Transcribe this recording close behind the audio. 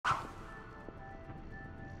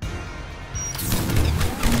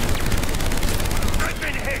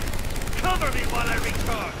while I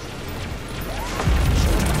recharge.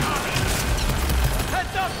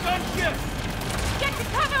 Heads up, gunship! Get to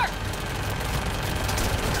cover!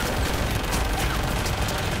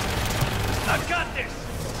 I've got this!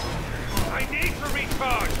 I need to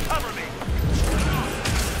recharge. Cover me!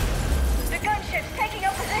 The gunship's taking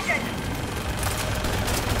your position!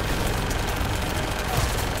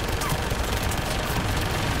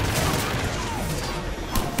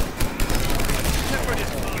 Shepard is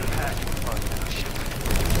fully packed on that ship.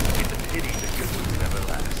 It's a pity the good ones never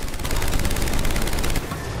last.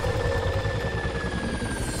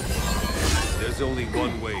 There's only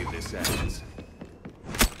one way this ends.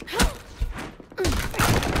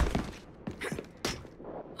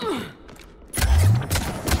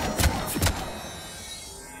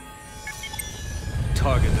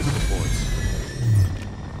 Target the supports.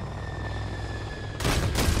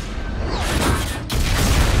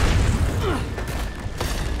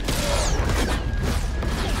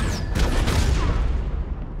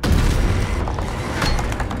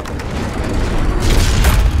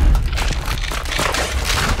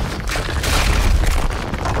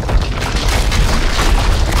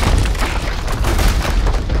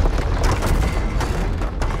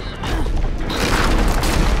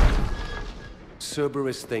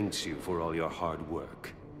 Cerberus thanks you for all your hard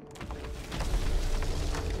work.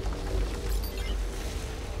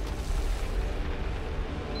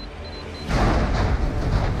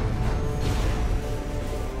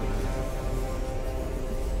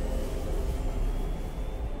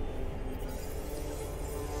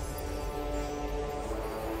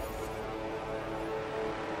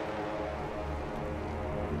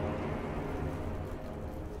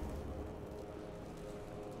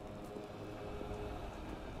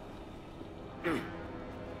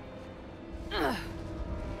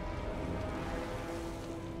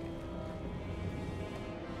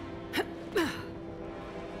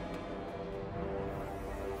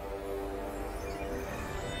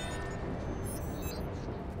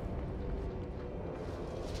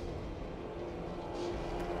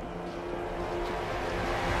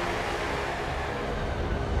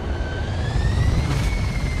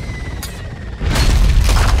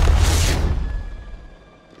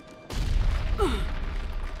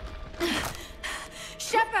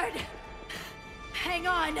 Shepard! Hang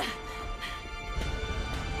on!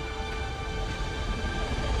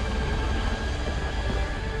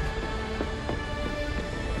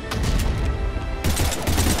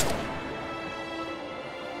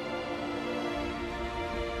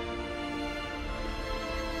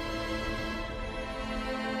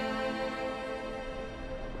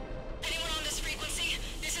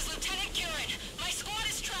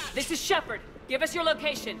 This is Shepard. Give us your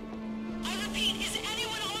location. I repeat, is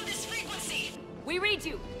anyone on this frequency? We read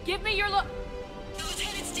you. Give me your The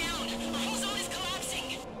lieutenant's down. Our whole zone is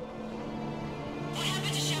collapsing. What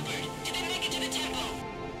happened to Shepard? Did they make it to the temple?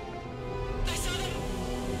 I saw them.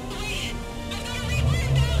 Wait, I've got a Reaper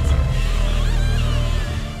inbound.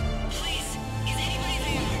 Please, is anybody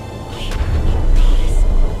there? Wait, goddess,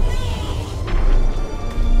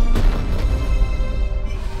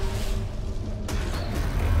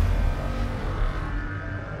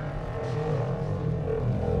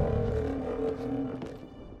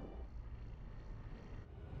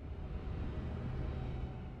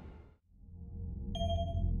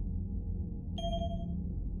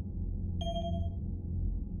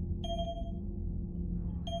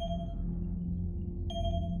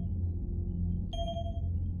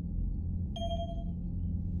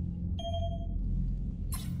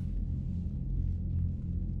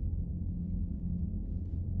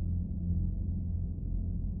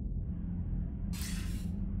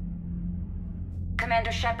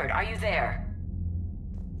 Commander Shepard, are you there?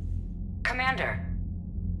 Commander?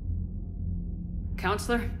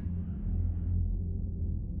 Counselor?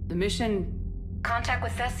 The mission... Contact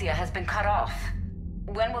with Thessia has been cut off.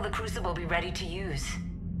 When will the Crucible be ready to use?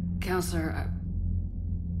 Counselor,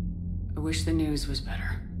 I wish the news was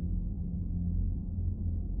better.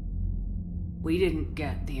 We didn't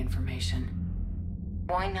get the information.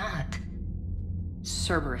 Why not?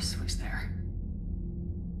 Cerberus was there.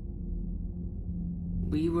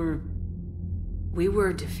 We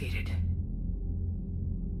were defeated.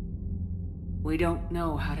 We don't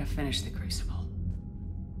know how to finish the Crucible.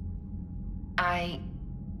 I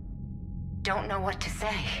don't know what to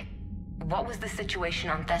say. What was the situation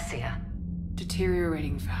on Thessia?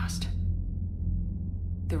 Deteriorating fast.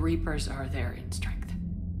 The Reapers are there in strength.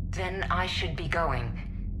 Then I should be going.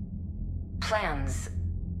 Plans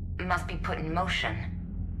must be put in motion.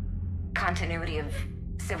 Continuity of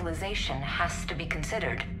civilization has to be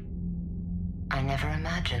considered. I never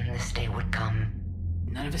imagined this day would come.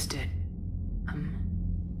 None of us did.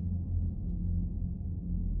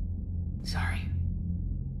 Sorry.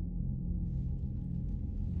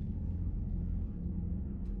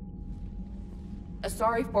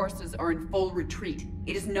 Asari forces are in full retreat.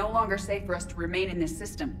 It is no longer safe for us to remain in this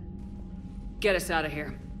system. Get us out of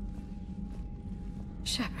here.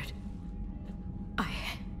 Shepard.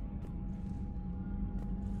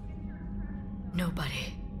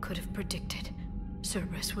 Nobody could have predicted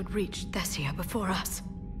Cerberus would reach Thessia before us.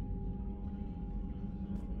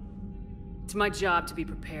 It's my job to be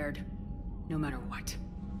prepared, no matter what.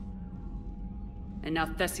 And now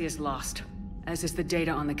Thessia's lost, as is the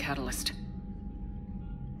data on the catalyst.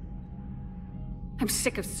 I'm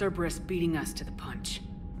sick of Cerberus beating us to the punch.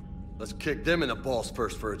 Let's kick them in the balls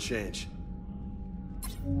first for a change.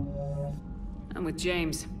 I'm with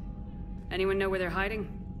James. Anyone know where they're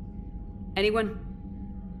hiding? Anyone?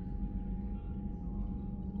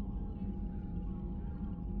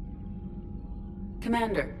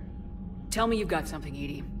 Commander, Tell me you've got something,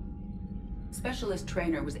 Edie. Specialist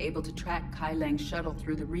Trainer was able to track Kai Leng's shuttle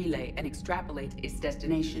through the relay and extrapolate its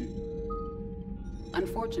destination.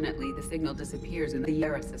 Unfortunately, the signal disappears in the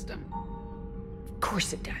Yara system. Of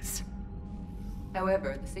course it does.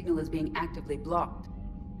 However, the signal is being actively blocked.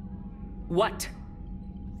 What?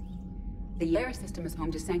 The Yara system is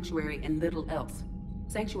home to Sanctuary and little else.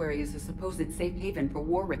 Sanctuary is a supposed safe haven for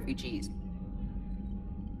war refugees.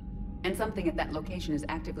 And something at that location is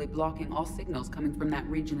actively blocking all signals coming from that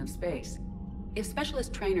region of space. If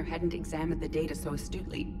Specialist Trainer hadn't examined the data so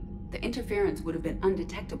astutely, the interference would have been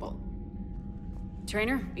undetectable.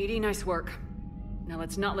 Trainer, Edie, nice work. Now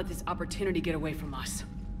let's not let this opportunity get away from us.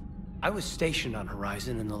 I was stationed on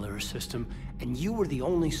Horizon in the Lyra system, and you were the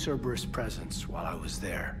only Cerberus presence while I was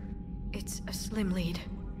there. It's a slim lead.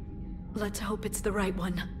 Let's hope it's the right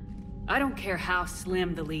one. I don't care how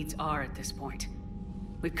slim the leads are at this point.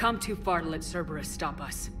 We've come too far to let Cerberus stop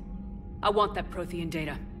us. I want that Prothean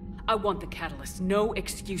data. I want the catalyst. No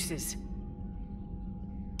excuses.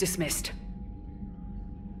 Dismissed.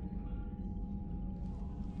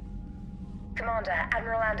 Commander,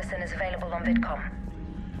 Admiral Anderson is available on VidCom.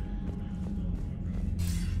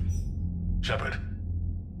 Shepard,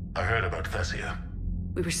 I heard about Thessia.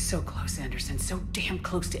 We were so close, Anderson. So damn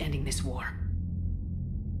close to ending this war.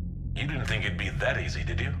 You didn't think it'd be that easy,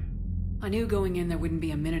 did you? I knew going in there wouldn't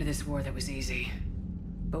be a minute of this war that was easy.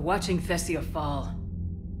 But watching Thessia fall,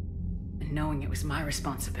 and knowing it was my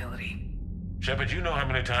responsibility. Shepard, you know how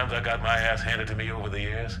many times I got my ass handed to me over the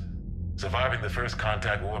years? Surviving the first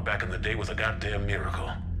contact war back in the day was a goddamn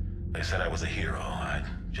miracle. They said I was a hero. I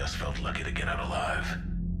just felt lucky to get out alive.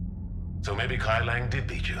 So maybe Kai Leng did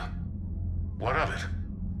beat you. What of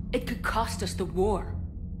it? It could cost us the war.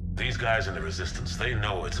 These guys in the Resistance, they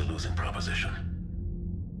know it's a losing proposition.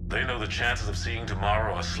 They know the chances of seeing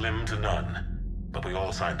tomorrow are slim to none. But we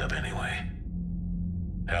all signed up anyway.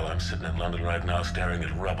 Hell, I'm sitting in London right now staring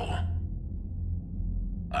at rubble.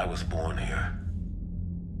 I was born here.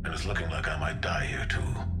 And it's looking like I might die here too.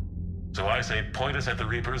 So I say point us at the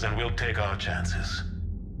Reapers and we'll take our chances.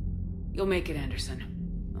 You'll make it, Anderson.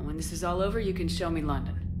 And when this is all over, you can show me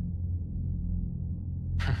London.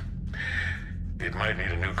 It might need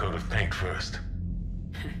a new coat of paint first.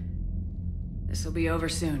 This'll be over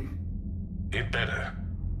soon. It better.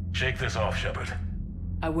 Shake this off, Shepard.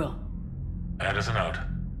 I will. Anderson out.